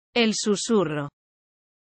El susurro.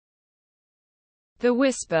 The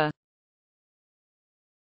whisper.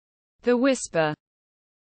 The whisper.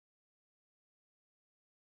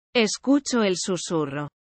 Escucho el susurro.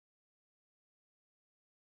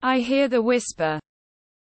 I hear the whisper.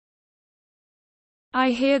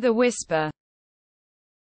 I hear the whisper.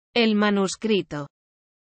 El manuscrito.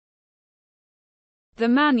 The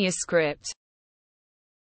manuscript.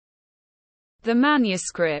 The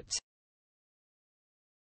manuscript.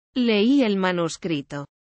 Leí el manuscrito.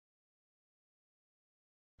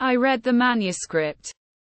 I read the manuscript.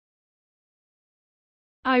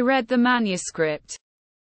 I read the manuscript.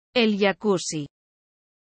 El jacuzzi.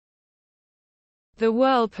 The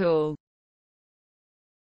whirlpool.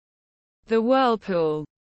 The whirlpool.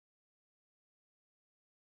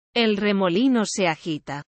 El remolino se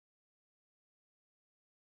agita.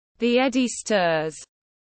 The eddy stirs.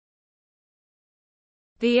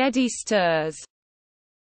 The eddy stirs.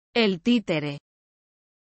 El títere.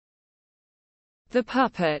 The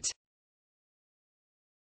puppet.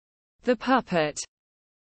 The puppet.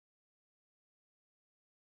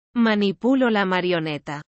 Manipulo la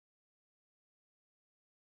marioneta.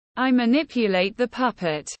 I manipulate the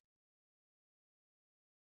puppet.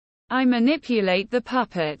 I manipulate the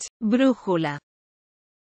puppet. Brújula.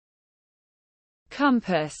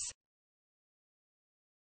 Compass.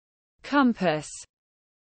 Compass.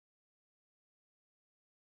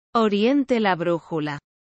 Oriente la brújula.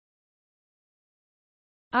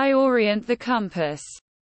 I orient the compass.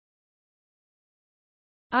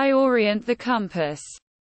 I orient the compass.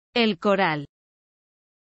 El coral.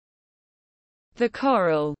 The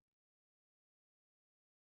coral.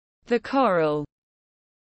 The coral.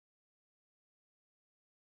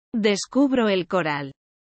 Descubro el coral.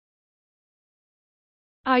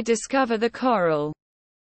 I discover the coral.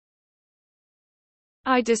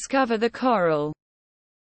 I discover the coral.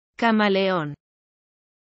 Camaleón.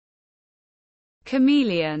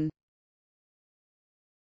 Chameleon.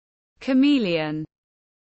 Chameleon.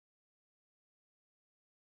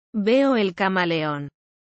 Veo el camaleón.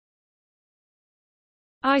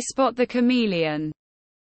 I spot the chameleon.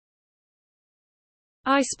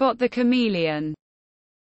 I spot the chameleon.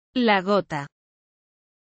 La gota.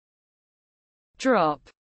 Drop.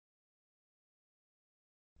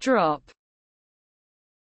 Drop.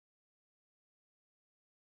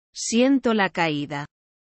 Siento la caída.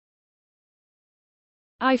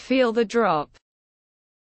 I feel the drop.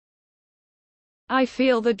 I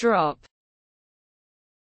feel the drop.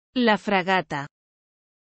 La fragata.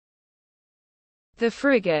 The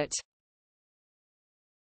frigate.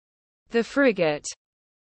 The frigate.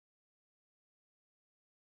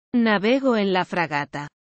 Navego en la fragata.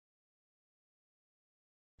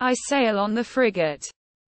 I sail on the frigate.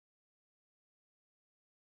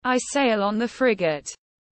 I sail on the frigate.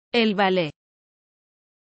 El ballet.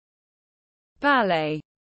 Ballet.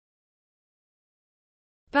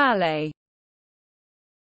 Ballet.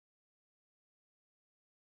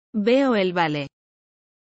 Veo el ballet.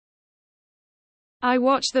 I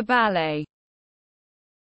watch the ballet.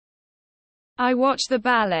 I watch the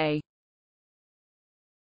ballet.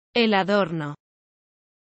 El adorno.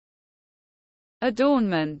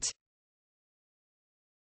 Adornment.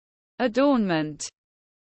 Adornment.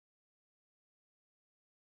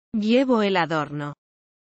 Llevo el adorno.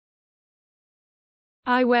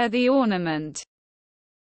 I wear the ornament.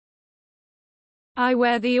 I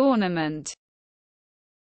wear the ornament.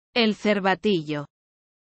 El cervatillo.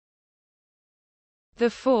 The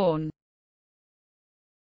fawn.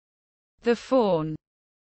 The fawn.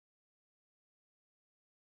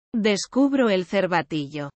 Descubro el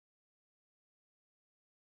cervatillo.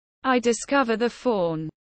 I discover the fawn.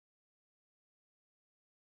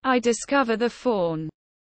 I discover the fawn.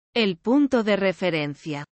 El punto de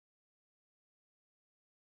referencia.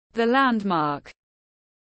 The landmark.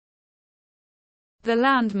 The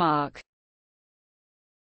landmark.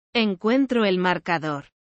 Encuentro el marcador.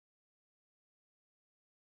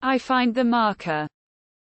 I find the marker.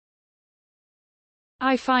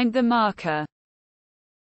 I find the marker.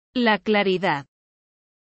 La claridad.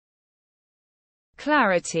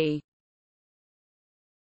 Clarity.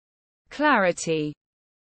 Clarity.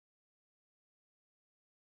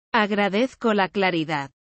 Agradezco la claridad.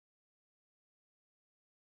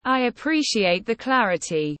 I appreciate the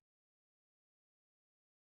clarity.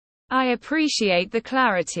 I appreciate the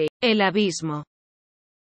clarity. El abismo.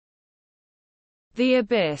 The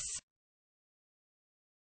abyss.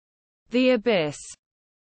 The abyss.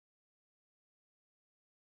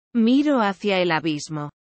 Miro hacia el abismo.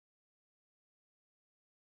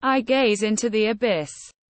 I gaze into the abyss.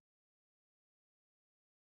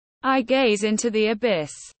 I gaze into the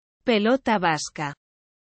abyss. Pelota vasca.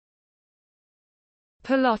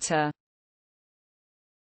 Pelota.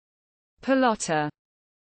 Pelota.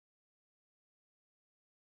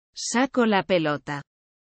 Saco la pelota.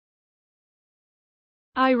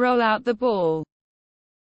 I roll out the ball.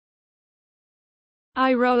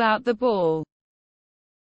 I roll out the ball.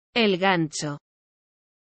 El gancho.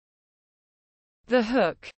 The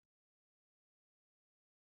hook.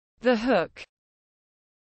 The hook.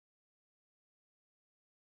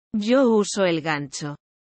 Yo uso el gancho.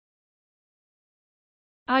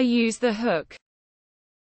 I use the hook.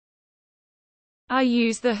 I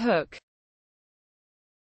use the hook.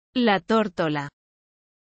 La tórtola.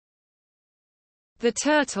 The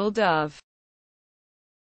turtle dove.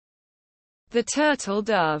 The turtle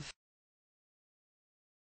dove.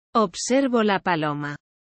 Observo la paloma.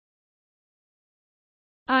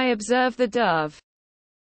 I observe the dove.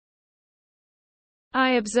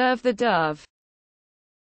 I observe the dove.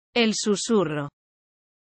 El susurro.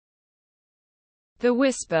 The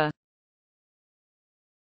whisper.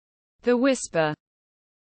 The whisper.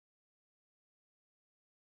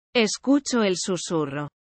 Escucho el susurro.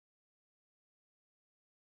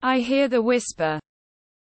 I hear the whisper.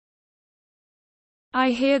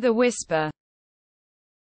 I hear the whisper.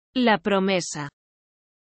 La promesa.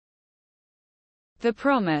 The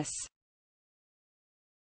promise.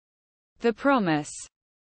 The promise.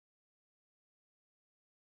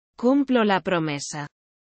 Cumplo la promesa.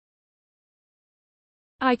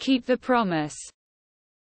 I keep the promise.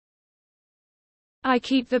 I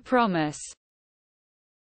keep the promise.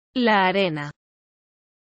 La arena.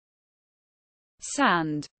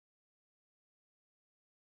 Sand.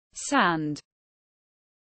 Sand.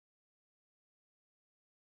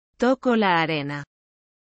 Toco la arena.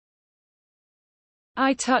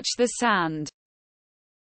 I touch the sand.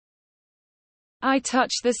 I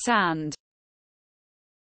touch the sand.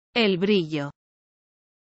 El brillo.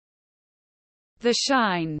 The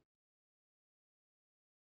shine.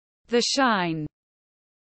 The shine.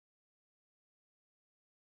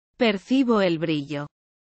 Percibo el brillo.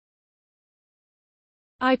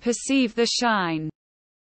 I perceive the shine.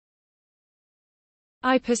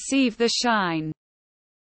 I perceive the shine.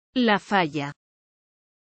 La falla.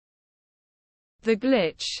 The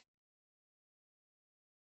glitch.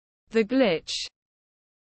 The glitch.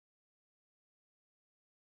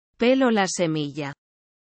 Pelo la semilla.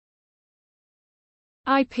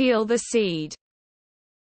 I peel the seed.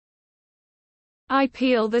 I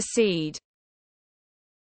peel the seed.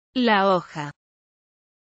 La hoja.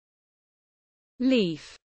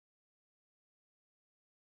 Leaf.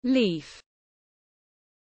 Leaf.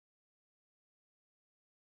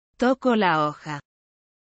 Toco la hoja.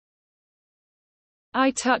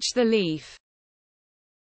 I touch the leaf.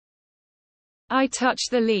 I touch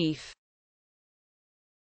the leaf.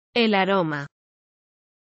 El aroma.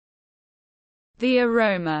 The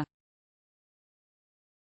aroma.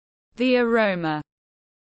 The aroma.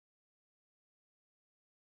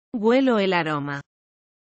 Huelo el aroma.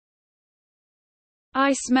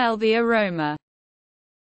 I smell the aroma.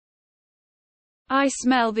 I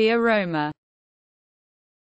smell the aroma.